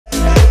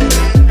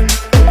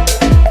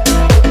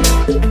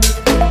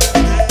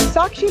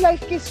సాక్షి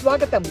life కి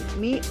స్వాగతం.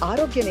 మీ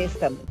ఆరోగ్య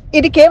నేస్తం.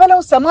 ఇది కేవలం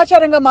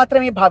సమాచారంగా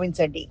మాత్రమే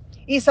భావించండి.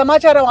 ఈ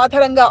సమాచారం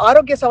ఆధారంగా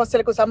ఆరోగ్య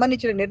సమస్యలకు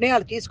సంబంధించిన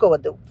నిర్ణయాలు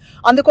తీసుకోవద్దు.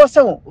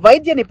 అందుకోసం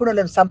వైద్య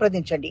నిపుణులను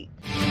సంప్రదించండి.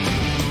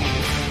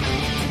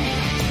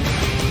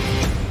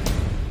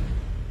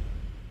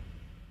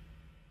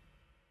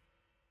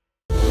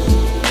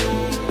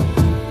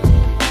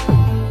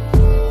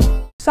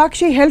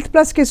 సాక్షి హెల్త్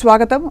ప్లస్ కి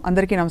స్వాగతం.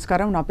 అందరికీ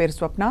నమస్కారం. నా పేరు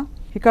స్వప్న.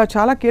 ఇక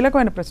చాలా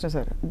కీలకమైన ప్రశ్న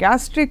సార్.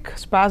 గ్యాస్ట్రిక్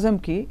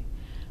స్పాజంకి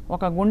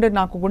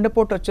నాకు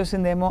గుండెపోటు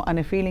వచ్చేసిందేమో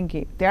అనే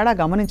ఫీలింగ్కి తేడా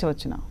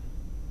గమనించవచ్చునా?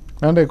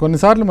 అంటే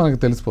కొన్నిసార్లు మనకు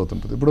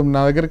తెలిసిపోతుంటుంది. ఇప్పుడు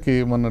నా దగ్గరికి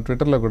మొన్న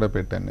ట్విట్టర్లో కూడా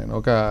పెట్టాను నేను.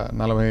 ఒక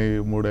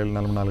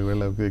 44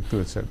 ఏళ్ళ వ్యక్తి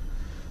వచ్చాడు.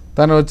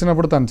 తను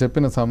వచ్చినప్పుడు తను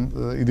చెప్పిన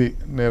ఇది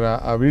నేను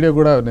ఆ వీడియో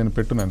కూడా నేను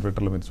పెట్టున్నాను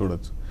ట్విట్టర్లో, మీరు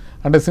చూడొచ్చు.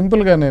 అంటే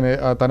సింపుల్గా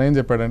తను ఏం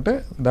చెప్పాడంటే,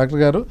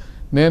 డాక్టర్ గారు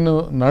నేను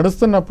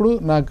నడుస్తున్నప్పుడు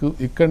నాకు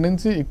ఇక్కడి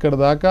నుంచి ఇక్కడ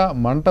దాకా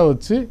మంట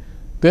వచ్చి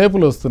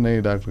తేపులు వస్తున్నాయి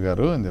డాక్టర్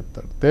గారు అని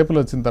చెప్తాడు. తేపులు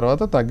వచ్చిన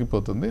తర్వాత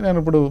తగ్గిపోతుంది. నేను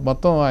ఇప్పుడు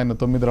మొత్తం ఆయన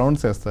 9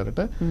 రౌండ్స్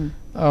వేస్తారట.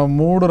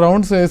 3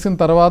 రౌండ్స్ వేసిన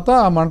తర్వాత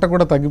ఆ మంట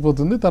కూడా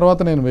తగ్గిపోతుంది, తర్వాత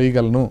నేను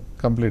వేయగలను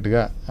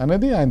కంప్లీట్గా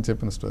అనేది ఆయన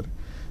చెప్పిన స్టోరీ.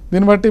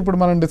 దీన్ని బట్టి ఇప్పుడు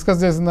మనం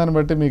డిస్కస్ చేసిన దాన్ని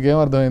బట్టి మీకు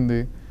ఏమర్థమైంది?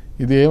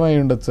 ఇది ఏమై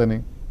ఉండొచ్చు అని.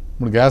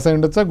 ఇప్పుడు గ్యాస్ అయి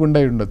ఉండొచ్చా,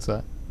 గుండె అయి ఉండొచ్చా?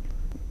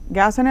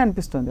 గ్యాస్ అనే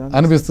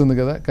అనిపిస్తుంది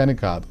కదా, కానీ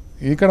కాదు.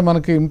 ఇక్కడ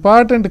మనకి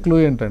ఇంపార్టెంట్ క్లూ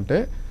ఏంటంటే,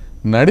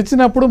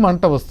 నడిచినప్పుడు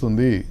మంట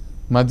వస్తుంది,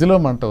 మధ్యలో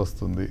మంట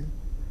వస్తుంది.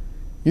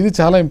 ఇది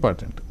చాలా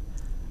ఇంపార్టెంట్.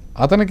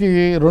 అతనికి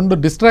 2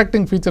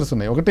 డిస్ట్రాక్టింగ్ ఫీచర్స్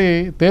ఉన్నాయి. ఒకటి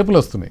తేపులు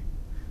వస్తున్నాయి.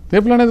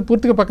 తేపులు అనేది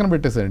పూర్తిగా పక్కన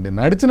పెట్టేసేయండి.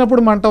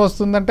 నడిచినప్పుడు మంట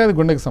వస్తుందంటే అది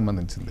గుండెకి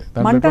సంబంధించింది.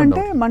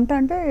 మంట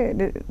అంటే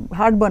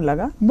హార్ట్ బర్న్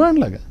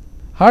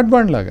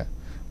లాగా.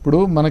 ఇప్పుడు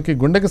మనకి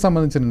గుండెకి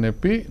సంబంధించిన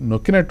నొప్పి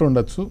నొక్కినట్టు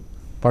ఉండొచ్చు,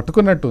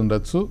 పట్టుకున్నట్టు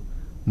ఉండొచ్చు,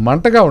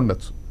 మంటగా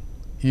ఉండొచ్చు.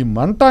 ఈ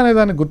మంట అనే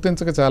దాన్ని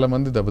గుర్తించక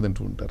చాలామంది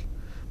దెబ్బతింటూ ఉంటారు.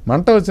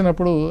 మంట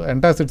వచ్చినప్పుడు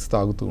యాంటాసిడ్స్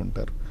తాగుతూ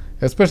ఉంటారు.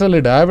 ఎస్పెషల్లీ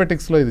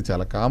డయాబెటిక్స్లో ఇది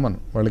చాలా కామన్.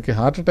 వాళ్ళకి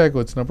హార్ట్ అటాక్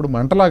వచ్చినప్పుడు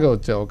మంటలాగా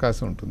వచ్చే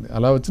అవకాశం ఉంటుంది.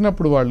 అలా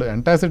వచ్చినప్పుడు వాళ్ళు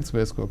యాంటాసిడ్స్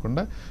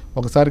వేసుకోకుండా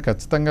ఒకసారి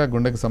ఖచ్చితంగా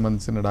గుండెకి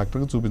సంబంధించిన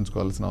డాక్టర్కి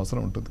చూపించుకోవాల్సిన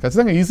అవసరం ఉంటుంది.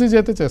 ఖచ్చితంగా ఈసీజీ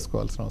అయితే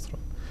చేసుకోవాల్సిన అవసరం.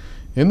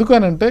 ఎందుకు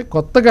అనంటే,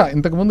 కొత్తగా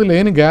ఇంతకుముందు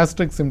లేని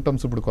గ్యాస్ట్రిక్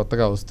సిమ్టమ్స్ ఇప్పుడు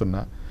కొత్తగా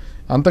వస్తున్నా,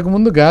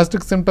 అంతకుముందు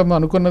గ్యాస్ట్రిక్ సిమ్టమ్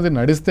అనుకున్నది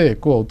నడిస్తే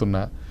ఎక్కువ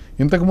అవుతున్నా,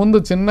 ఇంతకుముందు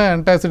చిన్న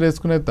యాంటాసిడ్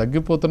వేసుకునేది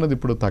తగ్గిపోతున్నది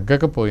ఇప్పుడు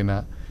తగ్గకపోయినా,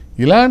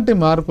 ఇలాంటి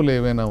మార్పులు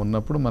ఏవైనా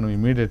ఉన్నప్పుడు మనం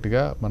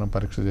ఇమీడియట్గా మనం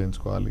పరీక్ష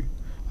చేయించుకోవాలి.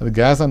 అది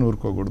గ్యాస్ అని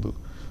ఊరుకోకూడదు.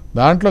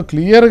 దాంట్లో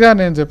క్లియర్గా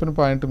నేను చెప్పిన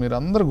పాయింట్ మీరు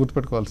అందరూ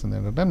గుర్తుపెట్టుకోవాల్సింది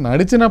ఏంటంటే,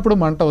 నడిచినప్పుడు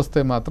మంట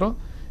వస్తే మాత్రం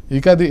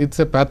ఇక అది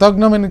ఇట్స్ ఎ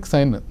పాథోగ్నోమిక్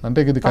సైన్. అంటే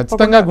ఇది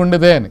ఖచ్చితంగా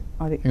గుండెదే అని,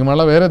 ఇక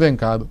మళ్ళీ వేరేదేం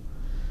కాదు.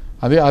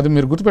 అది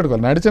మీరు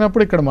గుర్తుపెట్టుకోవాలి.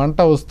 నడిచినప్పుడు ఇక్కడ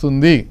మంట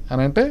వస్తుంది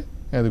అని అంటే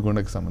అది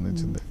గుండెకి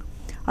సంబంధించింది.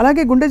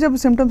 అలాగే గుండె జబ్బు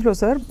సిమ్టమ్స్లో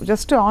సార్,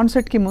 జస్ట్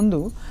ఆన్సెట్కి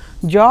ముందు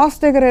జాస్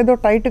దగ్గర ఏదో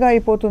టైట్గా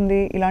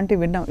అయిపోతుంది,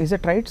 ఇలాంటివి విన్నాం. Is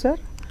it right sir?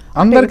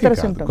 అందరికీ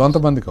కాదు,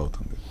 కొంతమందికి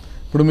అవుతుంది.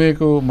 ఇప్పుడు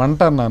మీకు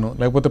మంట అన్నాను,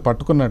 లేకపోతే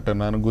పట్టుకున్నట్టు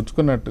అన్నాను,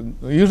 గుచ్చుకున్నట్టు,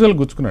 యూజువల్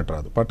గుచ్చుకున్నట్టు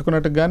రాదు,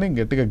 పట్టుకున్నట్టు కానీ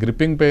గట్టిగా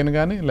గ్రిప్పింగ్ పెయిన్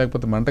కానీ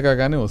లేకపోతే మంటగా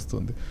కానీ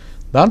వస్తుంది.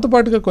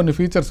 దాంతోపాటుగా కొన్ని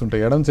ఫీచర్స్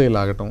ఉంటాయి. ఎడం చేయి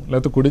లాగటం,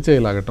 లేకపోతే కుడి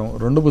చేయి లాగటం,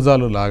 2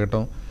 భుజాలు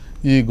లాగటం,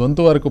 ఈ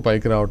గొంతు వరకు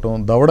పైకి రావటం,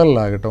 దవడలు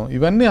లాగటం,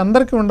 ఇవన్నీ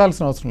అందరికీ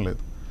ఉండాల్సిన అవసరం లేదు,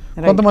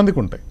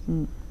 కొంతమందికి ఉంటాయి.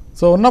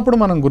 సో ఉన్నప్పుడు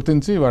మనం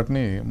గుర్తించి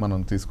వాటిని మనం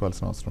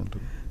తీసుకోవాల్సిన అవసరం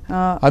ఉంటుంది.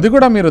 అది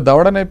కూడా మీరు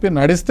దవడ నొప్పి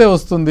నడిస్తే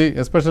వస్తుంది,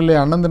 ఎస్పెషల్లీ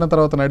అన్నం తిన్న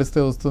తర్వాత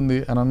నడిస్తే వస్తుంది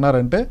అని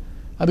అన్నారంటే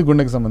అది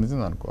గుండెకి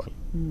సంబంధించింది అనుకోవాలి.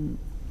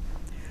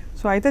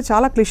 సో అయితే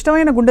చాలా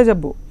క్లిష్టమైన గుండె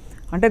జబ్బు.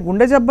 అంటే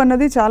గుండె జబ్బు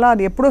అన్నది చాలా,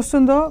 అది ఎప్పుడు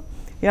వస్తుందో,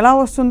 ఎలా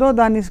వస్తుందో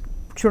దాన్ని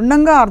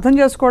క్షుణ్ణంగా అర్థం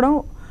చేసుకోవడం,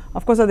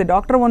 అఫ్కోర్స్ అది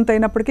డాక్టర్ వంతు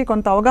అయినప్పటికీ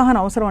కొంత అవగాహన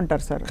అవసరం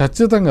అంటారు సార్.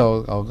 ఖచ్చితంగా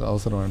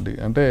అవసరం అండి.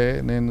 అంటే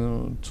నేను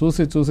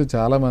చూసి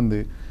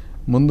చాలామంది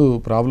ముందు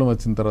ప్రాబ్లం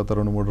వచ్చిన తర్వాత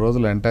 2-3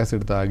 రోజులు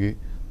యాంటాసిడ్ తాగి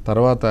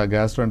తర్వాత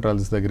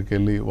గ్యాస్ట్రోఎంట్రాలజిస్ట్ దగ్గరికి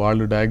వెళ్ళి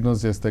వాళ్ళు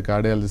డయాగ్నోస్ చేస్తే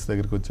కార్డియాలజిస్ట్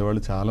దగ్గరికి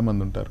వచ్చేవాళ్ళు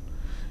చాలామంది ఉంటారు.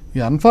 ఈ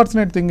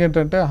అన్ఫార్చునేట్ థింగ్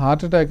ఏంటంటే,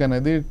 హార్ట్ అటాక్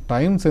అనేది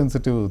టైం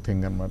సెన్సిటివ్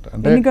థింగ్ అనమాట.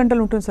 అంటే ఎన్ని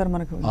గంటలు ఉంటుంది సార్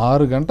మనకు?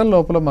 6 గంటల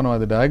లోపల మనం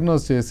అది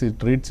డయాగ్నోస్ చేసి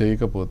ట్రీట్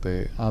చేయకపోతే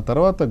ఆ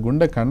తర్వాత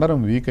గుండె కండరం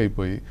వీక్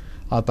అయిపోయి,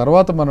 ఆ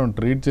తర్వాత మనం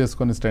ట్రీట్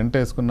చేసుకుని స్టెంట్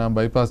వేసుకున్నా,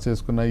 బైపాస్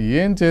చేసుకున్నా,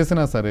 ఏం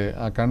చేసినా సరే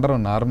ఆ కండరం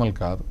నార్మల్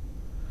కాదు.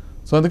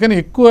 సో అందుకని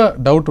ఎక్కువ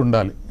డౌట్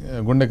ఉండాలి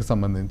గుండెకి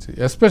సంబంధించి.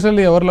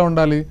 ఎస్పెషల్లీ ఎవరిలో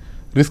ఉండాలి?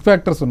 రిస్క్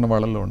ఫ్యాక్టర్స్ ఉన్న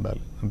వాళ్ళలో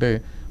ఉండాలి. అంటే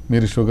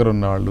మీరు షుగర్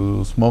ఉన్నవాళ్ళు,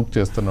 స్మోక్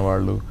చేస్తున్న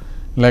వాళ్ళు,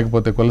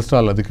 లేకపోతే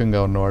కొలెస్ట్రాల్ అధికంగా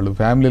ఉన్నవాళ్ళు,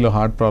 ఫ్యామిలీలో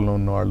హార్ట్ ప్రాబ్లం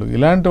ఉన్నవాళ్ళు,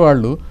 ఇలాంటి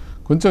వాళ్ళు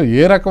కొంచెం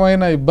ఏ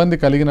రకమైన ఇబ్బంది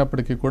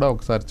కలిగినప్పటికీ కూడా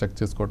ఒకసారి చెక్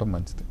చేసుకోవడం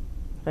మంచిది.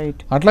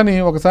 రైట్. అట్లని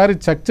ఒకసారి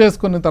చెక్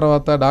చేసుకున్న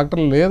తర్వాత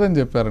డాక్టర్లు లేదని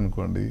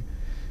చెప్పారనుకోండి,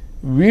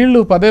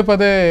 వీళ్ళు పదే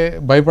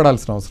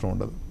భయపడాల్సిన అవసరం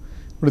ఉండదు.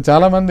 ఇప్పుడు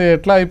చాలామంది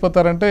ఎట్లా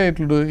అయిపోతారంటే,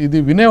 ఇది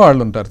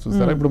వినేవాళ్ళు ఉంటారు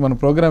చూసారా, ఇప్పుడు మన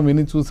ప్రోగ్రామ్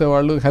విని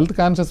చూసేవాళ్ళు హెల్త్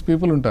కాన్షియస్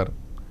పీపుల్ ఉంటారు.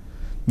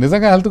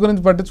 నిజంగా హెల్త్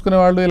గురించి పట్టించుకునే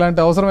వాళ్ళు, ఇలాంటి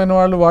అవసరమైన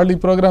వాళ్ళు ఈ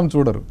ప్రోగ్రామ్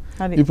చూడరు.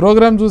 ఈ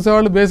ప్రోగ్రామ్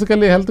చూసేవాళ్ళు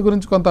బేసికల్లీ హెల్త్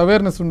గురించి కొంత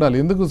అవేర్నెస్ ఉండాలి.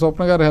 ఎందుకు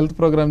స్వప్న గారు హెల్త్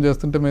ప్రోగ్రామ్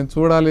చేస్తుంటే మేము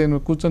చూడాలి,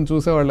 కూర్చొని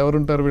చూసేవాళ్ళు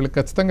ఎవరుంటారు? వీళ్ళకి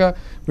ఖచ్చితంగా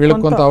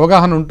వీళ్ళకి కొంత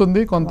అవగాహన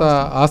ఉంటుంది, కొంత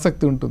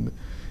ఆసక్తి ఉంటుంది.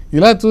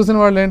 ఇలా చూసిన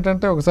వాళ్ళు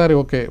ఏంటంటే, ఒకసారి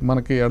ఓకే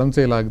మనకి ఎడం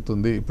చేయి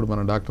లాగుతుంది, ఇప్పుడు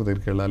మనం డాక్టర్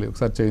దగ్గరికి వెళ్ళాలి,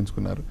 ఒకసారి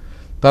చేయించుకున్నారు.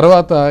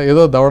 తర్వాత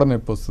ఏదో దవడ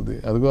నొప్పి వస్తుంది,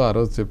 అదిగో ఆ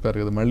రోజు చెప్పారు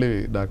కదా, మళ్ళీ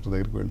డాక్టర్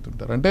దగ్గరికి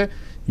వెళ్తుంటారు. అంటే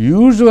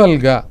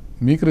యూజువల్గా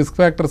మీకు రిస్క్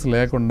ఫ్యాక్టర్స్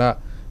లేకుండా,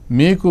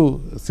 మీకు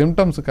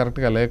సిమ్టమ్స్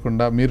కరెక్ట్గా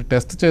లేకుండా, మీరు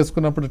టెస్ట్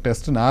చేసుకున్నప్పుడు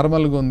టెస్ట్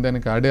నార్మల్గా ఉంది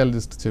అని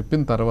కార్డియాలజిస్ట్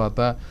చెప్పిన తర్వాత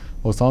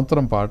ఒక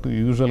సంవత్సరం పాటు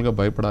యూజువల్గా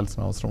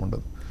భయపడాల్సిన అవసరం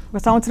ఉండదు. ఒక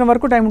సంవత్సరం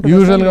వరకు టైం ఉంటుంది.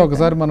 యూజువల్గా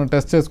ఒకసారి మనం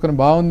టెస్ట్ చేసుకుని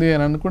బాగుంది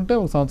అని అనుకుంటే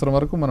ఒక సంవత్సరం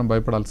వరకు మనం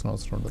భయపడాల్సిన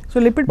అవసరం ఉండదు. సో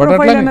లిపిడ్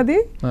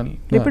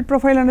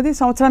ప్రొఫైల్ అనేది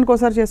సంవత్సరానికి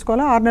ఒకసారి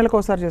చేసుకోవాలా, 6 నెలలకు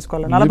ఒకసారి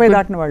చేసుకోవాలా? 40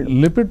 దాటిన వాళ్ళు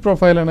లిపిడ్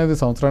ప్రొఫైల్ అనేది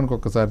సంవత్సరానికి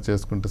ఒకసారి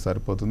చేసుకుంటే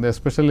సరిపోతుంది.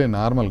 ఎస్పెషల్లీ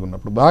నార్మల్గా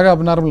ఉన్నప్పుడు. బాగా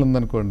అబ్నార్మల్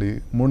ఉందనుకోండి,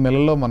 3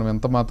 నెలల్లో మనం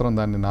ఎంత మాత్రం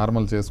దాన్ని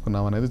నార్మల్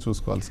చేసుకున్నాం అనేది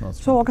చూసుకోవాల్సిన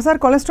అవసరం. సో ఒకసారి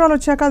కొలెస్ట్రాల్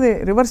వచ్చాక అది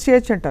రివర్స్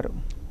చేయొచ్చు అంటారు?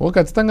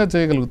 ఖచ్చితంగా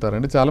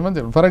చేయగలుగుతారండి. చాలామంది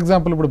ఫర్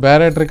ఎగ్జాంపుల్ ఇప్పుడు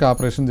బ్యారియాట్రిక్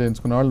ఆపరేషన్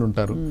చేయించుకునే వాళ్ళు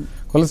ఉంటారు.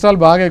 కొలెస్ట్రాల్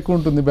బాగా ఎక్కువ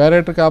ఉంటుంది,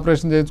 బ్యారియాట్రిక్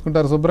ఆపరేషన్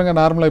చేయించుకుంటారు, శుభ్రంగా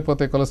నార్మల్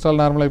అయిపోతాయి, కొలెస్ట్రాల్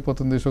నార్మల్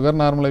అయిపోతుంది, షుగర్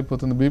నార్మల్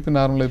అయిపోతుంది, బీపీ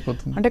నార్మల్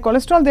అయిపోతుంది. అంటే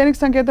కొలెస్ట్రాల్ దేనికి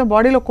సంకేతం?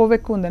 బాడీలో కొవ్వు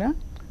ఎక్కువ ఉందనా?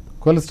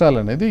 కొలెస్ట్రాల్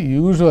అనేది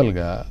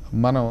యూజువల్గా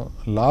మనం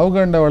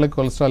లావుగా ఉండే వాళ్ళకి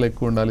కొలెస్ట్రాల్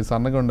ఎక్కువ ఉండాలి,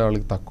 సన్నగా ఉండే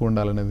వాళ్ళకి తక్కువ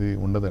ఉండాలి అనేది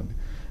ఉండదండి.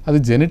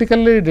 అది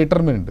జెనెటికల్లీ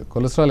డిటర్మిన్డ్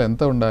కొలెస్ట్రాల్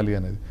ఎంత ఉండాలి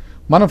అనేది.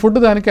 మన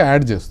ఫుడ్ దానికి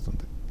యాడ్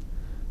చేస్తుంది,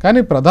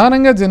 కానీ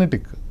ప్రధానంగా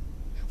జెనెటిక్.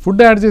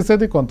 ఫుడ్ యాడ్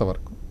చేసేది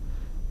కొంతవరకు.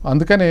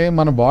 అందుకనే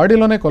మన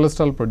బాడీలోనే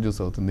కొలెస్ట్రాల్ ప్రొడ్యూస్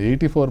అవుతుంది.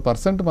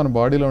 84% మన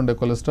బాడీలో ఉండే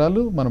కొలెస్ట్రాల్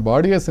మన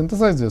బాడీయే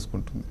సింథసైజ్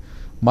చేసుకుంటుంది.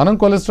 మనం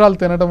కొలెస్ట్రాల్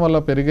తినడం వల్ల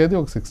పెరిగేది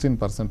ఒక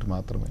 16%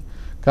 మాత్రమే.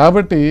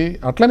 కాబట్టి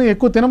అట్లనే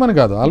ఎక్కువ తినమని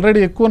కాదు,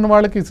 ఆల్రెడీ ఎక్కువ ఉన్న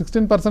వాళ్ళకి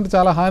 16%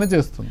 చాలా హాని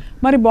చేస్తుంది.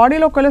 మరి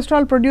బాడీలో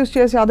కొలెస్ట్రాల్ ప్రొడ్యూస్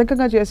చేసి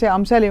అధికంగా చేసే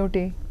అంశాలు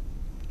ఏమిటి?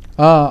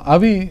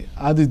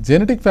 అది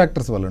జెనెటిక్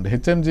ఫ్యాక్టర్స్ వల్ల ఉండే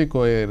హెచ్ఎంజీ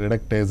కోఏ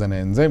రిడక్టేజ్ అనే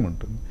ఎంజైమ్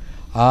ఉంటుంది.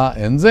 ఆ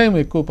ఎంజైమ్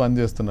ఎక్కువ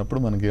పనిచేస్తున్నప్పుడు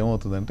మనకి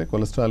ఏమవుతుందంటే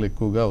కొలెస్ట్రాల్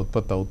ఎక్కువగా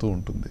ఉత్పత్తి అవుతూ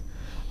ఉంటుంది.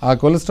 ఆ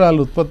కొలెస్ట్రాల్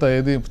ఉత్పత్తి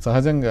అయ్యేది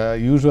సహజంగా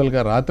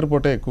యూజువల్గా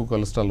రాత్రిపూటే ఎక్కువ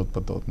కొలెస్ట్రాల్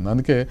ఉత్పత్తి అవుతుంది.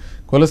 అందుకే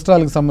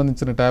కొలెస్ట్రాల్కి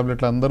సంబంధించిన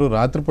ట్యాబ్లెట్లు అందరూ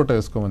రాత్రిపూట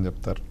వేసుకోమని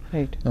చెప్తారు.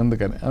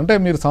 అందుకని అంటే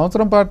మీరు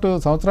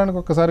సంవత్సరానికి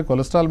ఒక్కసారి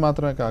కొలెస్ట్రాల్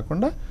మాత్రమే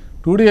కాకుండా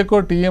 2D ఎకో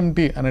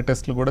టీఎంటీ అనే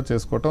టెస్టులు కూడా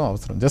చేసుకోవటం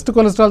అవసరం. జస్ట్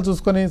కొలెస్ట్రాల్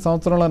చూసుకొని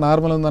సంవత్సరంలో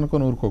నార్మల్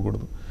ఉందనుకొని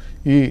ఊరుకోకూడదు.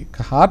 ఈ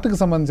హార్ట్కి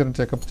సంబంధించిన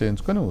చెకప్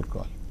చేయించుకొని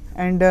ఊరుకోవాలి.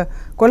 And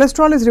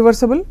cholesterol is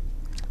reversible,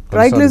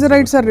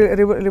 triglycerides are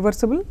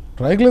reversible?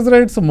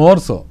 Triglycerides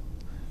more so.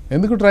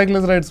 ఎందుకు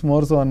ట్రైగ్లిజరైడ్స్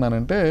మోర్ సో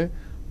అన్నానంటే,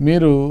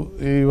 మీరు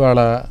ఇవాళ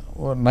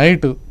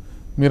నైట్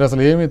మీరు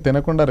అసలు ఏమీ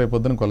తినకుండా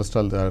రేపొద్దున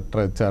కొలెస్ట్రాల్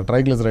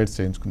ట్రైగ్లిజరైడ్స్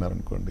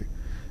చేయించుకున్నారనుకోండి,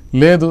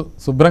 లేదు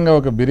శుభ్రంగా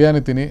ఒక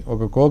బిర్యానీ తిని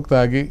ఒక కోక్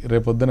తాగి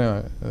రేపొద్దున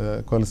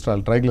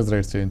కొలెస్ట్రాల్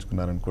ట్రైగ్లిజరైడ్స్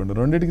చేయించుకున్నారనుకోండి,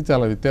 రెండింటికి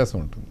చాలా వ్యత్యాసం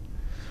ఉంటుంది.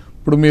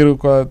 ఇప్పుడు మీరు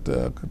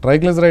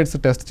ట్రైగ్లిజరైడ్స్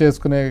టెస్ట్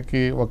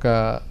చేసుకునేకి ఒక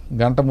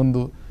గంట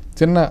ముందు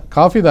చిన్న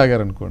కాఫీ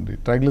తాగారనుకోండి,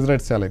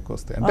 ట్రైగ్లిజరైడ్స్ చాలా ఎక్కువ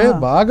వస్తాయి. అంటే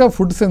బాగా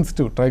ఫుడ్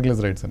సెన్సిటివ్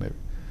ట్రైగ్లిజరైడ్స్ అనేవి.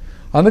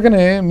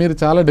 అందుకనే మీరు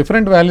చాలా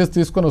డిఫరెంట్ వాల్యూస్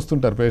తీసుకొని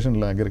వస్తుంటారు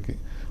పేషెంట్ల దగ్గరికి.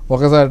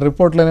 ఒకసారి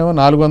రిపోర్ట్లోనేమో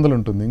 400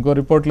 ఉంటుంది, ఇంకో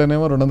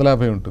రిపోర్ట్లోనేమో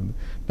 250 ఉంటుంది.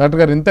 డాక్టర్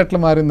గారు ఇంత ఎట్లా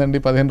మారిందండి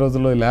 15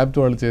 రోజుల్లో, ల్యాబ్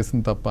వాళ్ళు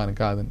చేసింది తప్ప అని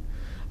కాదని.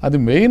 అది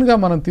మెయిన్గా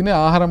మనం తినే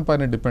ఆహారం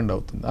పైన డిపెండ్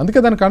అవుతుంది.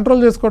 అందుకే దాన్ని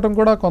కంట్రోల్ చేసుకోవడం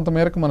కూడా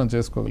కొంతమేరకు మనం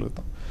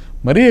చేసుకోగలుగుతాం.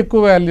 మరీ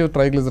ఎక్కువ వాల్యూ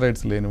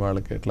ట్రైగ్లిజరైడ్స్ లేని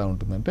వాళ్ళకి ఎట్లా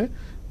ఉంటుందంటే,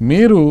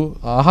 మీరు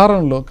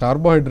ఆహారంలో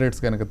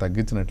కార్బోహైడ్రేట్స్ కనుక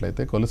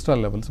తగ్గించినట్లయితే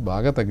కొలెస్ట్రాల్ లెవెల్స్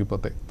బాగా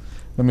తగ్గిపోతాయి.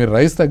 మీరు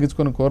రైస్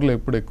తగ్గించుకొని కూరలు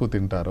ఎప్పుడు ఎక్కువ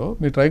తింటారో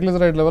మీ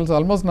ట్రైగ్లిజరైడ్ లెవెల్స్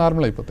ఆల్మోస్ట్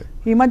నార్మల్ అయిపోతాయి.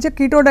 ఈ మధ్య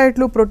కీటో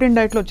డైట్లు, ప్రోటీన్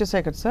డైట్లు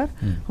వచ్చేసాయి కదా సార్,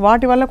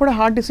 వాటి వల్ల కూడా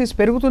హార్ట్ డిసీజ్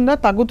పెరుగుతుందా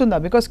తగ్గుతుందా?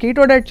 బికాస్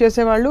కీటో డైట్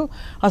చేసేవాళ్ళు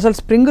అసలు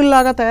స్ప్రింగుల్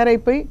లాగా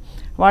తయారైపోయి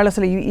వాళ్ళు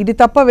అసలు ఇది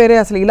తప్ప వేరే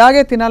అసలు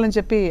ఇలాగే తినాలని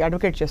చెప్పి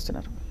అడ్వకేట్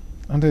చేస్తున్నారు.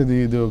 అంటే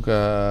ఇది ఒక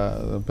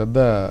పెద్ద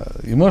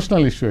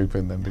ఇమోషనల్ ఇష్యూ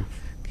అయిపోయిందండి.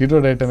 కీటో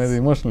డైట్ అనేది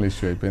ఇమోషనల్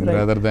ఇష్యూ అయిపోయింది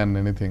rather than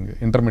anything.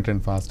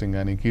 Intermittent fasting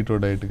కానీ, కీటో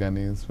డైట్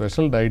కానీ,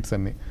 స్పెషల్ డైట్స్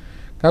అన్నీ.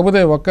 కాకపోతే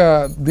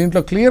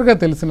దీంట్లో క్లియర్గా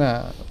తెలిసిన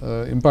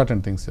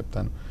ఇంపార్టెంట్ థింగ్స్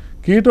చెప్తాను.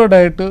 కీటో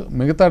డైట్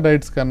మిగతా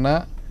డైట్స్ కన్నా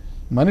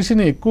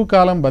మనిషిని ఎక్కువ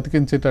కాలం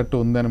బతికించేటట్టు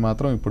ఉందని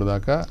మాత్రం ఇప్పుడు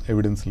దాకా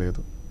ఎవిడెన్స్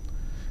లేదు.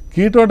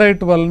 కీటో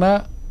డైట్ వలన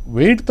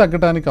వెయిట్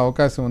తగ్గడానికి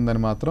అవకాశం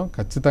ఉందని మాత్రం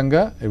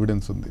ఖచ్చితంగా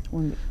ఎవిడెన్స్ ఉంది.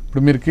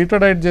 ఇప్పుడు మీరు కీటో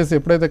డైట్ చేసి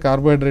ఎప్పుడైతే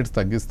కార్బోహైడ్రేట్స్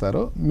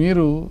తగ్గిస్తారో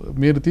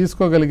మీరు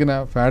తీసుకోగలిగిన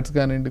ఫ్యాట్స్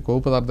కానివ్వండి,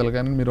 కొవ్వు పదార్థాలు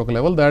కానీ మీరు ఒక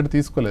లెవెల్ దాటి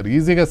తీసుకోలేరు.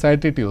 ఈజీగా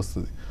సాటిటీ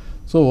వస్తుంది.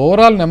 So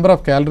overall number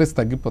of calories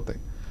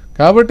తగ్గిపోతాయి.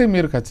 కాబట్టి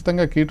మీరు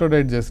ఖచ్చితంగా కీటో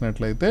డైట్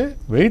చేసినట్లయితే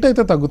వెయిట్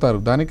అయితే తగ్గుతారు.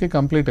 దానికి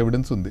కంప్లీట్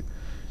ఎవిడెన్స్ ఉంది.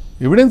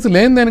 ఎవిడెన్స్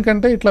లేని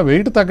దానికంటే ఇట్లా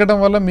వెయిట్ తగ్గడం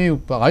వల్ల మీ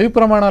ఆయు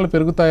ప్రమాణాలు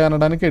పెరుగుతాయి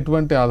అనడానికి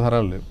ఎటువంటి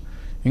ఆధారాలు లేవు.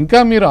 ఇంకా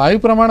మీరు ఆయు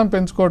ప్రమాణం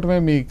పెంచుకోవటమే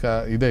మీకు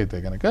ఇదైతే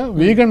కనుక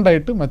వీగన్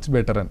డైట్ మచ్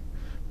బెటర్ అని,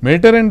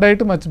 Mediterranean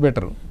diet much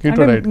better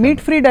keto diet.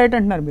 Meet free diet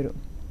అంటున్నారు మీరు.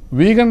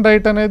 వీగన్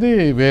డైట్ అనేది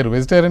వేరు,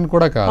 వెజిటేరియన్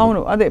కూడా కాదు.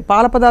 అవును, అదే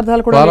పాల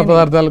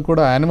పదార్థాలు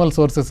కూడా యానిమల్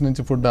సోర్సెస్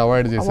నుంచి ఫుడ్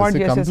అవాయిడ్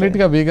చేసేసి కంప్లీట్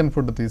గా వీగన్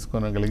ఫుడ్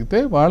తీసుకోగలిగితే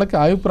వాళ్ళకి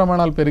ఆయు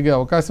ప్రమాణాలు పెరిగే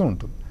అవకాశం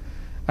ఉంటుంది.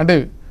 అంటే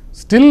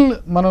స్టిల్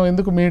మనం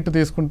ఎందుకు మీట్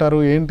తీసుకుంటారు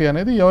ఏంటి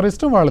అనేది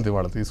ఎవరిష్టం వాళ్ళది,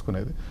 వాళ్ళు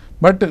తీసుకునేది.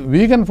 బట్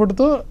వీగన్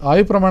ఫుడ్తో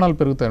ఆయు ప్రమాణాలు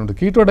పెరుగుతాయి.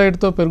 కీటో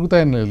డైట్తో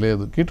పెరుగుతాయని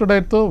లేదు, కీటో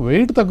డైట్తో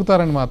వెయిట్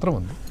తగ్గుతారని మాత్రం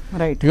ఉంది.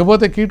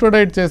 ఇకపోతే కీటో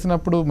డైట్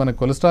చేసినప్పుడు మనకి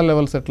కొలెస్ట్రాల్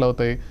లెవెల్స్ ఎట్లా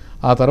అవుతాయి,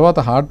 ఆ తర్వాత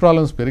హార్ట్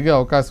ప్రాబ్లమ్స్ పెరిగే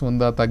అవకాశం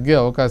ఉందా, తగ్గే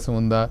అవకాశం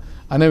ఉందా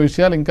అనే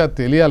విషయాలు ఇంకా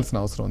తెలియాల్సిన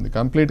అవసరం ఉంది.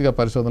 కంప్లీట్గా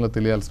పరిశోధనలో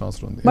తెలియాల్సిన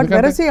అవసరం ఉంది. బట్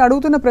వెరసి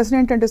అడుగుతున్న ప్రశ్న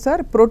ఏంటంటే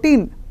సార్,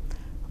 ప్రోటీన్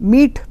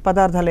మీట్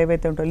పదార్థాలు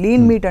ఏవైతే ఉంటాయో,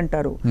 లీన్ మీట్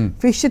అంటారు,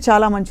 ఫిష్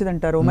చాలా మంచిది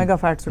అంటారు, ఒమేగా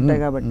ఫ్యాట్స్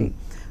ఉంటాయి కాబట్టి,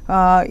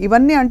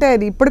 ఇవన్నీ అంటే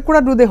అది ఇప్పటికి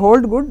కూడా do they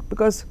hold good?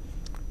 Because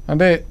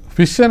అంటే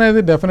ఫిష్ అనేది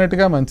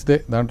డెఫినెట్గా మంచిదే,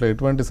 దాంట్లో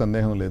ఎటువంటి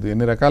సందేహం లేదు.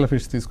 ఎన్ని రకాల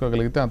ఫిష్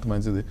తీసుకోగలిగితే అంత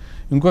మంచిది.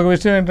 ఇంకొక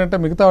విషయం ఏంటంటే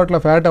మిగతా వాటిలో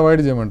ఫ్యాట్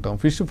అవాయిడ్ చేయమంటాం,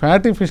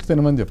 ఫ్యాటీ ఫిష్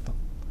తినమని చెప్తాం.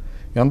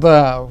 ఎంత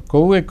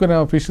కొవ్వు ఎక్కువ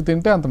ఫిష్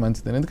తింటే అంత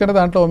మంచిది, ఎందుకంటే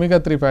దాంట్లో ఒమేగా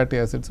 3 ఫ్యాటీ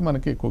యాసిడ్స్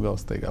మనకి ఎక్కువగా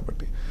వస్తాయి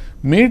కాబట్టి.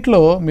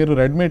 మీట్లో మీరు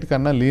రెడ్ మీట్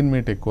కన్నా లీన్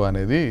మీట్ ఎక్కువ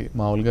అనేది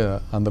మామూలుగా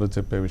అందరూ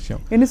చెప్పే విషయం.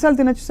 ఎన్నిసార్లు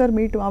తినొచ్చు సార్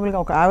మీట్ మామూలుగా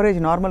ఒక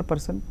యావరేజ్ నార్మల్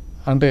పర్సన్?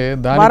 అంటే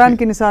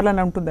వారానికి ఎన్నిసార్లు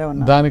అని ఉంటుంది?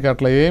 దానికి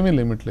అట్లా ఏమీ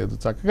లిమిట్ లేదు,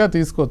 చక్కగా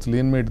తీసుకోవచ్చు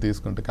లీన్ మీట్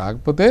తీసుకుంటే.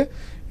 కాకపోతే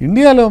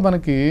ఇండియాలో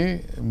మనకి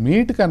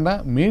మీట్ కన్నా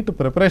మీట్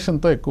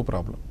ప్రిపరేషన్తో ఎక్కువ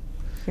ప్రాబ్లం.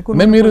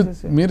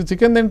 మీరు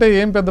చికెన్ తింటే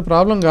ఏం పెద్ద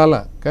ప్రాబ్లం కాల,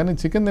 కానీ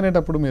చికెన్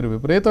తినేటప్పుడు మీరు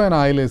విపరీతమైన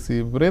ఆయిల్ వేసి,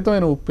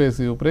 విపరీతమైన ఉప్పు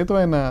వేసి,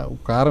 విపరీతమైన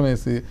కారం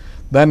వేసి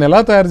దాన్ని ఎలా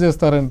తయారు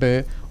చేస్తారంటే,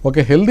 ఒక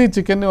హెల్దీ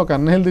చికెన్ని ఒక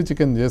అన్హెల్దీ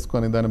చికెన్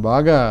చేసుకొని దాన్ని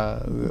బాగా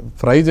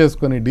ఫ్రై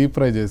చేసుకొని డీప్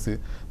ఫ్రై చేసి,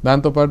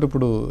 దాంతోపాటు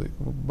ఇప్పుడు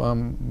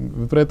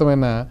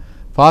విపరీతమైన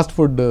fast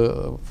food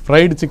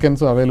fried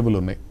chickens available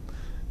ఉన్నాయి.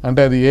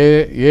 అంటే అది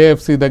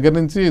ఏఎఫ్సి దగ్గర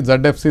నుంచి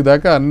జెడ్ఎఫ్సి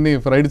దాకా అన్ని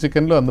ఫ్రైడ్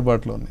చికెన్లు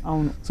అందుబాటులో ఉన్నాయి.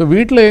 సో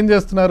వీటిలో ఏం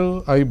చేస్తున్నారు,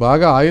 అవి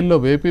బాగా ఆయిల్లో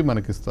వేపి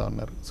మనకిస్తూ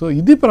ఉన్నారు. సో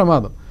ఇది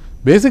ప్రమాదం.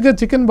 బేసిక్గా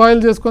చికెన్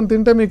బాయిల్ చేసుకొని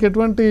తింటే మీకు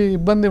ఎటువంటి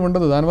ఇబ్బంది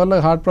ఉండదు, దానివల్ల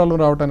హార్ట్ ప్రాబ్లం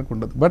రావడానికి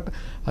ఉండదు. బట్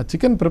ఆ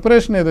చికెన్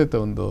ప్రిపరేషన్ ఏదైతే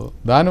ఉందో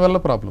దానివల్ల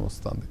ప్రాబ్లం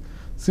వస్తుంది.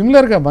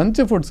 సిమిలర్గా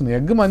మంచి ఫుడ్స్ని,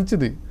 ఎగ్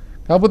మంచిది,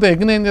 కాకపోతే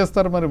ఎగ్ని ఏం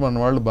చేస్తారు మరి మన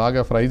వాళ్ళు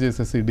బాగా ఫ్రై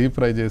చేసేసి డీప్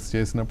ఫ్రై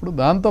చేసినప్పుడు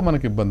దాంతో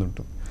మనకి ఇబ్బంది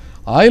ఉంటుంది.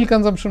 ఆయిల్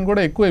కన్సంప్షన్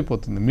కూడా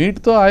ఎక్కువైపోతుంది,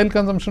 మీట్తో ఆయిల్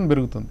కన్సంప్షన్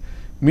పెరుగుతుంది.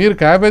 మీరు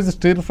క్యాబేజ్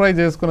స్టిర్ ఫ్రై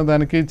చేసుకున్న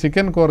దానికి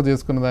చికెన్ కూర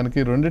చేసుకున్న దానికి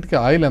రెండింటికి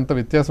ఆయిల్ ఎంత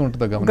వ్యత్యాసం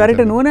ఉంటుందో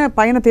గమనించండి. నూనె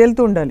పైన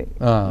తేలుతూ ఉండాలి.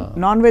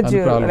 నాన్ వెజ్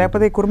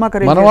లేకపోతే కుర్మా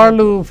కర్రీ, మన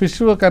వాళ్ళు ఫిష్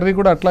కర్రీ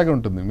కూడా అట్లాగే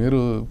ఉంటుంది. మీరు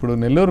ఇప్పుడు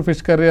నెల్లూరు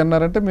ఫిష్ కర్రీ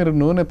అన్నారంటే మీరు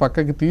నూనె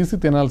పక్కకి తీసి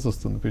తినాల్సి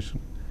వస్తుంది ఫిష్.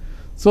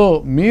 సో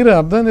మీరు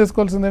అర్థం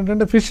చేసుకోవాల్సింది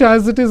ఏంటంటే ఫిష్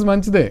యాజ్ ఇట్ ఈజ్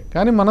మంచిదే,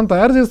 కానీ మనం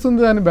తయారు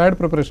చేస్తుంది దాన్ని బ్యాడ్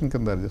ప్రిపరేషన్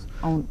కింద తయారు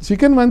చేస్తాం.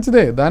 చికెన్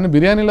మంచిదే, దాన్ని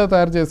బిర్యానీలో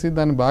తయారు చేసి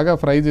దాన్ని బాగా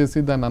ఫ్రై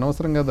చేసి దాన్ని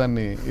అనవసరంగా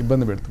దాన్ని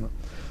ఇబ్బంది పెడుతున్నాం.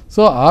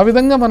 సో ఆ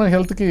విధంగా మన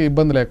హెల్త్కి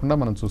ఇబ్బంది లేకుండా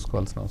మనం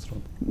చూసుకోవాల్సిన అవసరం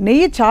ఉంది.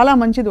 నెయ్యి చాలా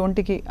మంచిది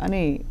ఒంటికి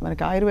అని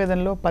మనకి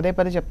ఆయుర్వేదంలో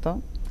పదే చెప్తాం.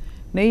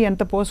 నెయ్యి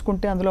ఎంత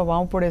పోసుకుంటే అందులో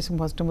వాము పొడేసి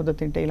ఫస్ట్ ముద్ద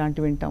తింటే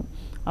ఇలాంటివి వింటాం.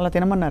 అలా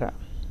తినమన్నారా?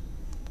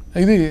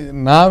 ఇది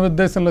నా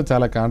ఉద్దేశంలో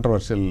చాలా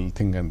కాంట్రవర్షియల్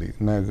థింగ్ అండి.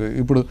 నాకు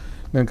ఇప్పుడు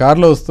నేను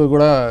కార్లో వస్తూ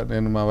కూడా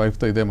నేను మా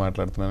వైఫ్తో ఇదే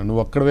మాట్లాడుతున్నాను.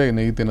 నువ్వు ఒక్కడవే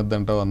నెయ్యి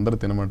తినొద్దంటావు, అందరూ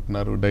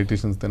తినమంటున్నారు,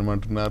 డైటీషియన్స్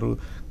తినమంటున్నారు,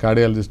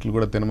 కార్డియాలజిస్టులు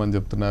కూడా తినమని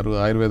చెప్తున్నారు,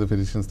 ఆయుర్వేద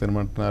ఫిజిషియన్స్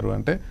తినమంటున్నారు.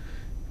 అంటే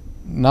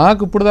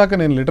నాకు ఇప్పుడు దాకా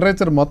నేను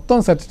లిటరేచర్ మొత్తం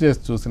సెర్చ్ చేసి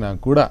చూసినా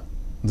కూడా,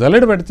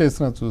 జల్లెడ పెట్టి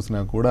చూసినా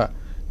కూడా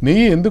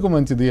నెయ్యి ఎందుకు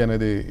మంచిది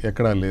అనేది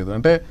ఎక్కడా లేదు.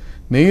 అంటే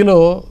నెయ్యిలో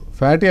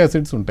ఫ్యాటీ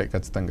యాసిడ్స్ ఉంటాయి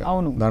ఖచ్చితంగా,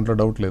 దాంట్లో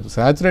డౌట్ లేదు.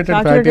 సాచురేటెడ్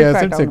ఫ్యాటీ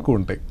యాసిడ్స్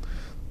ఎక్కువ ఉంటాయి.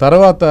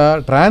 తర్వాత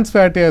ట్రాన్స్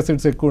ఫ్యాటీ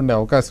యాసిడ్స్ ఎక్కువ ఉండే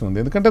అవకాశం ఉంది,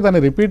 ఎందుకంటే దాన్ని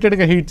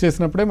రిపీటెడ్గా హీట్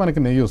చేసినప్పుడే మనకి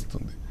నెయ్యి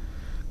వస్తుంది.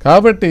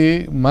 కాబట్టి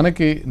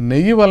మనకి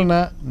నెయ్యి వలన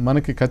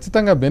మనకి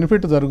ఖచ్చితంగా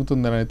బెనిఫిట్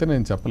జరుగుతుందని అయితే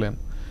నేను చెప్పలేను.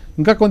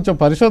 ఇంకా కొంచెం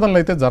పరిశోధనలు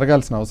అయితే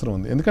జరగాల్సిన అవసరం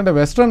ఉంది, ఎందుకంటే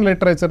వెస్ట్రన్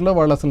లిటరేచర్లో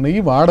వాళ్ళు అసలు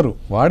నెయ్యి వాడరు,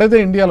 వాడేదే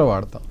ఇండియాలో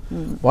వాడతాం.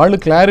 వాళ్ళు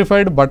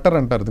క్లారిఫైడ్ బటర్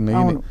అంటారు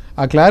నెయ్యిని,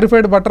 ఆ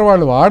క్లారిఫైడ్ బటర్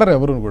వాళ్ళు వాడరు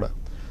ఎవరు కూడా.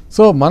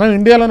 సో మనం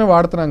ఇండియాలోనే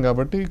వాడుతున్నాం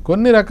కాబట్టి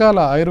కొన్ని రకాల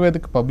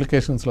ఆయుర్వేదిక్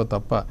పబ్లికేషన్స్లో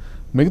తప్ప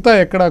మిగతా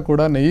ఎక్కడా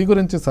కూడా నెయ్యి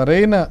గురించి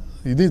సరైన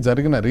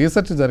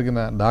రీసెర్చ్ జరిగిన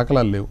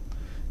దాఖలాలు లేవు.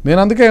 నేను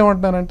అందుకే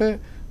ఏమంటున్నానంటే,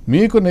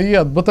 మీకు నెయ్యి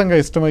అద్భుతంగా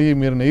ఇష్టమయ్యి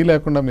మీరు నెయ్యి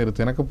లేకుండా మీరు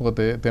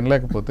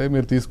తినలేకపోతే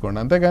మీరు తీసుకోండి,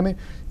 అంతేగాని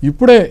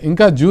ఇప్పుడే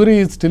ఇంకా జ్యూరీ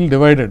ఈజ్ స్టిల్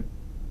డివైడెడ్.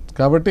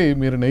 కాబట్టి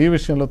మీరు నెయ్యి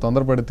విషయంలో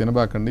తొందరపడి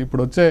తినబాకండి.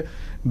 ఇప్పుడు వచ్చే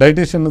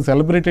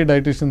సెలబ్రిటీ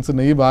డైటీషియన్స్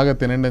నెయ్యి బాగా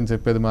తినండి అని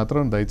చెప్పేది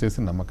మాత్రం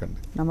దయచేసి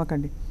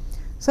నమ్మకండి.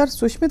 సార్,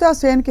 సుష్మితా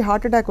సేన్కి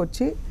హార్ట్ అటాక్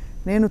వచ్చి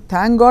నేను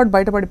థ్యాంక్ గాడ్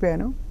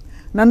బయటపడిపోయాను,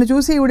 నన్ను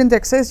చూసి ఈవిడింత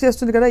ఎక్సర్సైజ్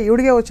చేస్తుంది కదా,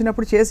 ఈవిడిగే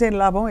వచ్చినప్పుడు చేసేం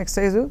లాభం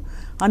ఎక్సర్సైజ్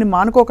అని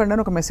మానుకోకుండా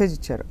ఒక మెసేజ్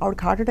ఇచ్చారు.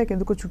 ఆవిడకి హార్ట్ అటాక్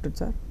ఎందుకు చుట్టూ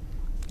సార్?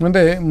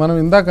 అంటే మనం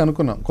ఇందాక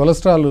అనుకున్నాం,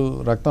 కొలెస్ట్రాల్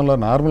రక్తంలో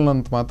నార్మల్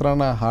అంత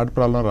మాత్రాన హార్ట్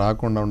ప్రాబ్లం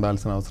రాకుండా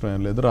ఉండాల్సిన అవసరం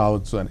ఏం లేదు,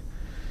 రావచ్చు అని.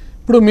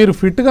 ఇప్పుడు మీరు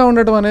ఫిట్గా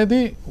ఉండటం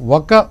అనేది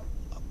ఒక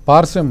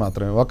పార్శ్వం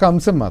మాత్రమే, ఒక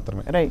అంశం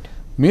మాత్రమే. రైట్,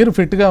 మీరు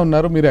ఫిట్గా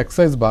ఉన్నారు, మీరు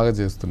ఎక్సర్సైజ్ బాగా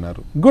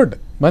చేస్తున్నారు, గుడ్,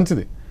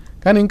 మంచిది.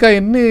 కానీ ఇంకా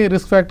ఎన్ని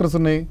రిస్క్ ఫ్యాక్టర్స్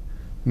ఉన్నాయి.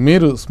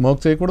 మీరు స్మోక్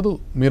చేయకూడదు,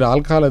 మీరు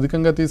ఆల్కహాల్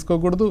అధికంగా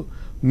తీసుకోకూడదు,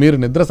 మీరు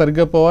నిద్ర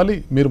సరిగ్గా పోవాలి,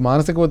 మీరు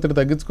మానసిక ఒత్తిడి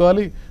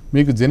తగ్గించుకోవాలి,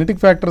 మీకు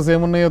జెనెటిక్ ఫ్యాక్టర్స్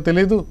ఏమున్నాయో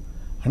తెలియదు.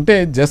 అంటే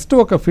జస్ట్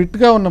ఒక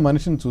ఫిట్గా ఉన్న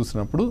మనిషిని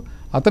చూసినప్పుడు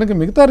అతనికి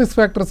మిగతా రిస్క్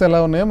ఫ్యాక్టర్స్ ఎలా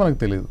ఉన్నాయో మనకు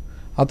తెలియదు.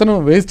 అతను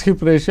వేస్ట్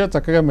హిప్ రేషియో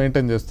చక్కగా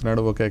మెయింటైన్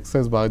చేస్తున్నాడు, ఒక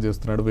ఎక్సర్సైజ్ బాగా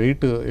చేస్తున్నాడు,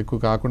 వెయిట్ ఎక్కువ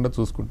కాకుండా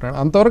చూసుకుంటున్నాడు,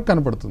 అంతవరకు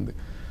కనపడుతుంది.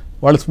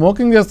 వాళ్ళు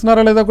స్మోకింగ్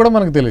చేస్తున్నారా లేదా కూడా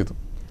మనకు తెలియదు,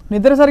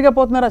 నిద్ర సరిగ్గా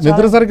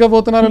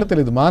పోతున్నారో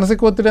తెలియదు,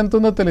 మానసిక ఒత్తిడి ఎంత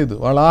ఉందో తెలియదు,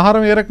 వాళ్ళ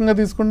ఆహారం ఏ రకంగా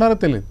తీసుకుంటున్నారో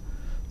తెలియదు.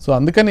 సో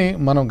అందుకని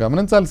మనం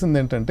గమనించాల్సింది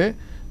ఏంటంటే,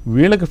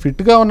 వీళ్ళకి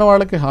ఫిట్గా ఉన్న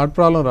వాళ్ళకి హార్ట్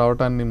ప్రాబ్లం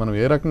రావడాన్ని మనం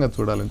ఏ రకంగా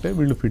చూడాలంటే,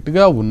 వీళ్ళు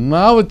ఫిట్గా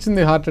ఉన్నా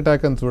వచ్చింది హార్ట్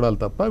అటాక్ అని చూడాలి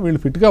తప్ప వీళ్ళు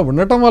ఫిట్గా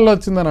ఉండటం వల్ల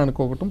వచ్చిందని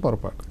అనుకోవటం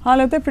పొరపాటు.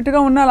 లేకపోతే ఫిట్గా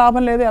ఉన్నా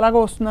లాభం లేదు,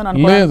 ఎలాగో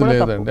వస్తుందని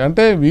లేదండి.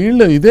 అంటే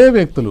వీళ్ళు ఇదే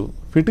వ్యక్తులు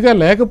ఫిట్గా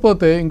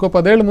లేకపోతే ఇంకో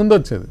 10 ఏళ్ళ ముందు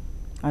వచ్చేది.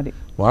 అది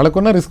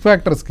వాళ్ళకున్న రిస్క్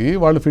ఫ్యాక్టర్స్కి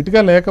వాళ్ళు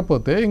ఫిట్గా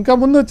లేకపోతే ఇంకా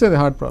ముందు వచ్చేది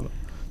హార్ట్ ప్రాబ్లం.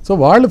 సో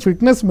వాళ్ళు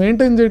ఫిట్నెస్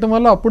మెయింటైన్ చేయడం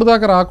వల్ల అప్పుడు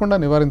దాకా రాకుండా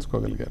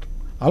నివారించుకోగలిగారు.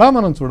 అలా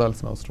మనం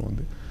చూడాల్సిన అవసరం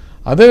ఉంది.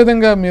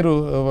 అదేవిధంగా మీరు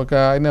ఒక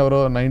ఆయన ఎవరో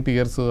 90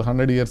 years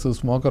 100 years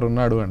స్మోకర్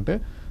ఉన్నాడు అంటే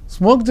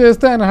స్మోక్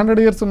చేస్తే ఆయన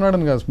 100 years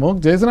ఉన్నాడని కాదు,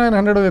 స్మోక్ చేసిన ఆయన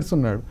 100 years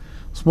ఉన్నాడు.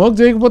 స్మోక్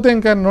చేయకపోతే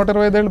ఇంకా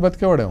 125 ఏళ్ళు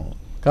బతికేవాడేమో.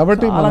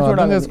 కాబట్టి మనం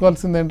అర్థం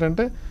చేసుకోవాల్సింది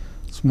ఏంటంటే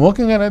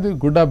స్మోకింగ్ అనేది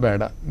గుడ్డా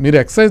బేడా, మీరు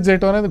ఎక్సర్సైజ్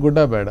చేయడం అనేది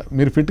గుడ్డా బేడా,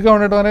 మీరు ఫిట్గా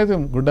ఉండటం అనేది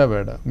గుడ్డా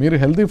బేడా, మీరు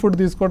హెల్తీ ఫుడ్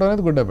తీసుకోవడం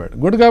అనేది గుడ్డా బేడా.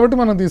 గుడ్ కాబట్టి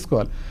మనం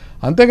తీసుకోవాలి.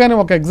 అంతేగాని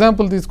ఒక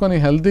ఎగ్జాంపుల్ తీసుకొని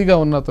హెల్తీగా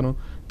ఉన్న అతను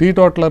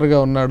టీటోటలర్గా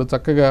ఉన్నాడు,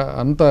 చక్కగా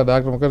అంతా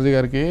డాక్టర్ ముఖర్జీ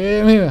గారికి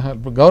ఏమీ,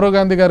 గౌరవ్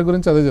గాంధీ గారి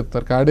గురించి అదే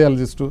చెప్తారు,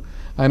 కార్డియాలజిస్టు,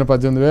 ఆయన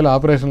 18,000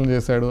 ఆపరేషన్లు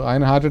చేశాడు,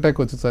 ఆయన హార్ట్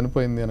అటాక్ వచ్చి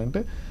చనిపోయింది అని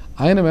అంటే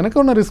ఆయన వెనక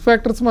ఉన్న రిస్క్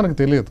ఫ్యాక్టర్స్ మనకు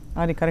తెలియదు.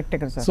 అది కరెక్టే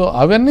కదా సార్. సో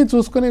అవన్నీ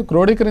చూసుకొని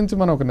క్రోడీకరించి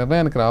మనం ఒక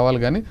నిర్ణయానికి రావాలి.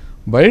 కానీ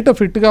బయట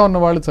ఫిట్గా ఉన్న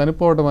వాళ్ళు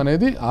చనిపోవడం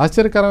అనేది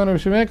ఆశ్చర్యకరమైన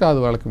విషయమే కాదు,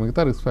 వాళ్ళకి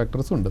మిగతా రిస్క్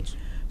ఫ్యాక్టర్స్ ఉండొచ్చు.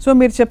 సో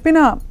మీరు చెప్పిన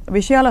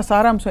విషయాల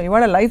సారాంశం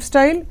ఇవాళ life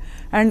style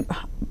and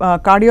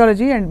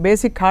cardiology and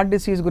basic heart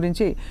disease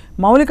గురించి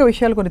మౌలిక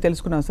విషయాలు కొన్ని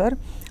తెలుసుకున్నాం సార్.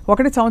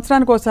 ఒకటి,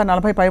 సంవత్సరానికి ఒకసారి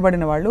 40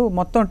 పైబడిన వాళ్ళు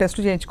మొత్తం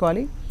టెస్టులు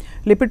చేయించుకోవాలి.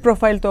 లిపిడ్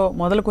ప్రొఫైల్తో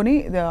మొదలుకొని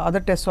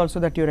other test also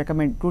that you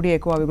recommend, 2D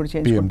ఎక్కువ అవి కూడా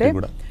చేయించుకుంటే,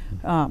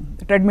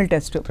 ట్రెడ్మిల్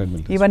టెస్ట్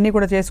ఇవన్నీ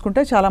కూడా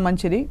చేసుకుంటే చాలా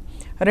మంచిది.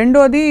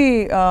 రెండోది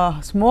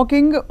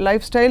స్మోకింగ్,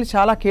 లైఫ్ స్టైల్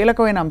చాలా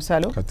కీలకమైన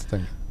అంశాలు.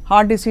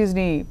 హార్ట్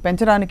డిసీజ్ని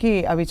పెంచడానికి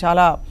అవి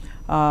చాలా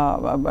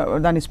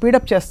దాన్ని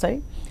స్పీడప్ చేస్తాయి.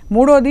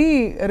 మూడోది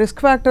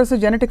రిస్క్ ఫ్యాక్టర్స్,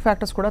 జెనెటిక్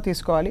ఫ్యాక్టర్స్ కూడా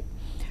తీసుకోవాలి.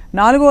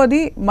 నాలుగోది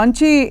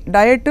మంచి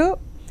డయట్,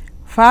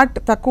 ఫ్యాట్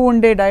తక్కువ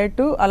ఉండే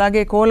డయట్,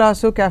 అలాగే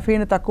కోలాసు,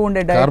 కెఫీన్ తక్కువ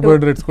ఉండే డయట్,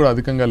 కార్బోహైడ్రేట్స్ కూడా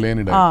అధికంగా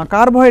లేని డయట్,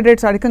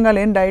 కార్బోహైడ్రేట్స్ అధికంగా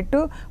లేని డయట్,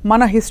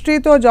 మన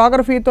హిస్టరీతో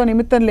జాగ్రఫీతో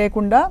నిమిత్తం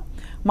లేకుండా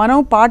మనం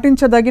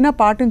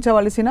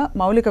పాటించవలసిన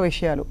మౌలిక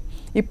విషయాలు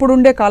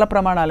ఇప్పుడుండే కాల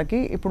ప్రమాణాలకి,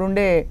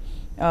 ఇప్పుడుండే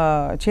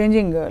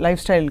చేంజింగ్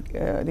లైఫ్ స్టైల్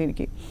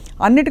దీనికి.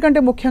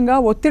 అన్నిటికంటే ముఖ్యంగా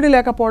ఒత్తిడి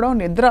లేకపోవడం,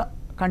 నిద్ర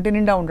కంటి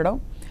నిండా ఉండడం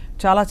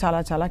చాలా చాలా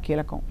చాలా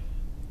కీలకం.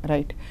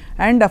 రైట్.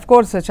 అండ్ అఫ్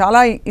కోర్స్ చాలా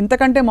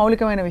ఇంతకంటే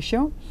మౌలికమైన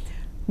విషయం,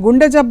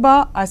 గుండె జబ్బ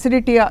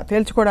అసిడిటీయా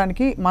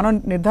తేల్చుకోవడానికి మనం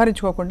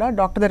నిర్ధారించుకోకుండా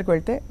డాక్టర్ దగ్గరికి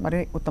వెళ్తే మరి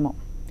ఉత్తమం.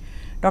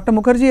 Doctor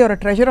Mukherjee your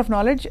treasure of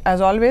knowledge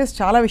as always.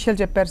 చాలా విషయాలు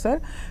చెప్పారు సార్.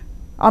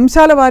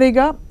 అంశాల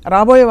వారీగా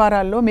రాబోయే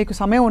వారాల్లో మీకు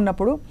సమయం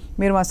ఉన్నప్పుడు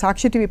మీరు మా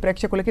సాక్షి టీవీ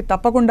ప్రేక్షకులకి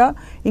తప్పకుండా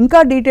ఇంకా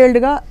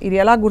డీటెయిల్డ్గా ఇది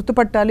ఎలా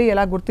గుర్తుపట్టాలి,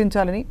 ఎలా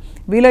గుర్తించాలని,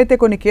 వీలైతే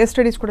కొన్ని కేస్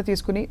స్టడీస్ కూడా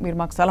తీసుకుని మీరు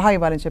మాకు సలహా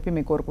ఇవ్వాలని చెప్పి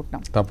మేము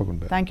కోరుకుంటున్నాం.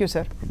 తప్పకుండా. Thank you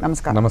sir.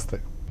 నమస్కారం. నమస్తే.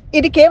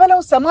 ఇది కేవలం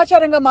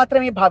సమాచారంగా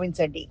మాత్రమే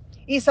భావించండి.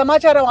 ఈ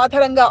సమాచారం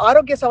ఆధారంగా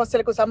ఆరోగ్య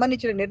సమస్యలకు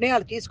సంబంధించిన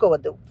నిర్ణయాలు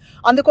తీసుకోవద్దు.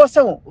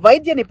 అందుకోసం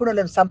వైద్య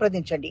నిపుణులను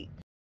సంప్రదించండి.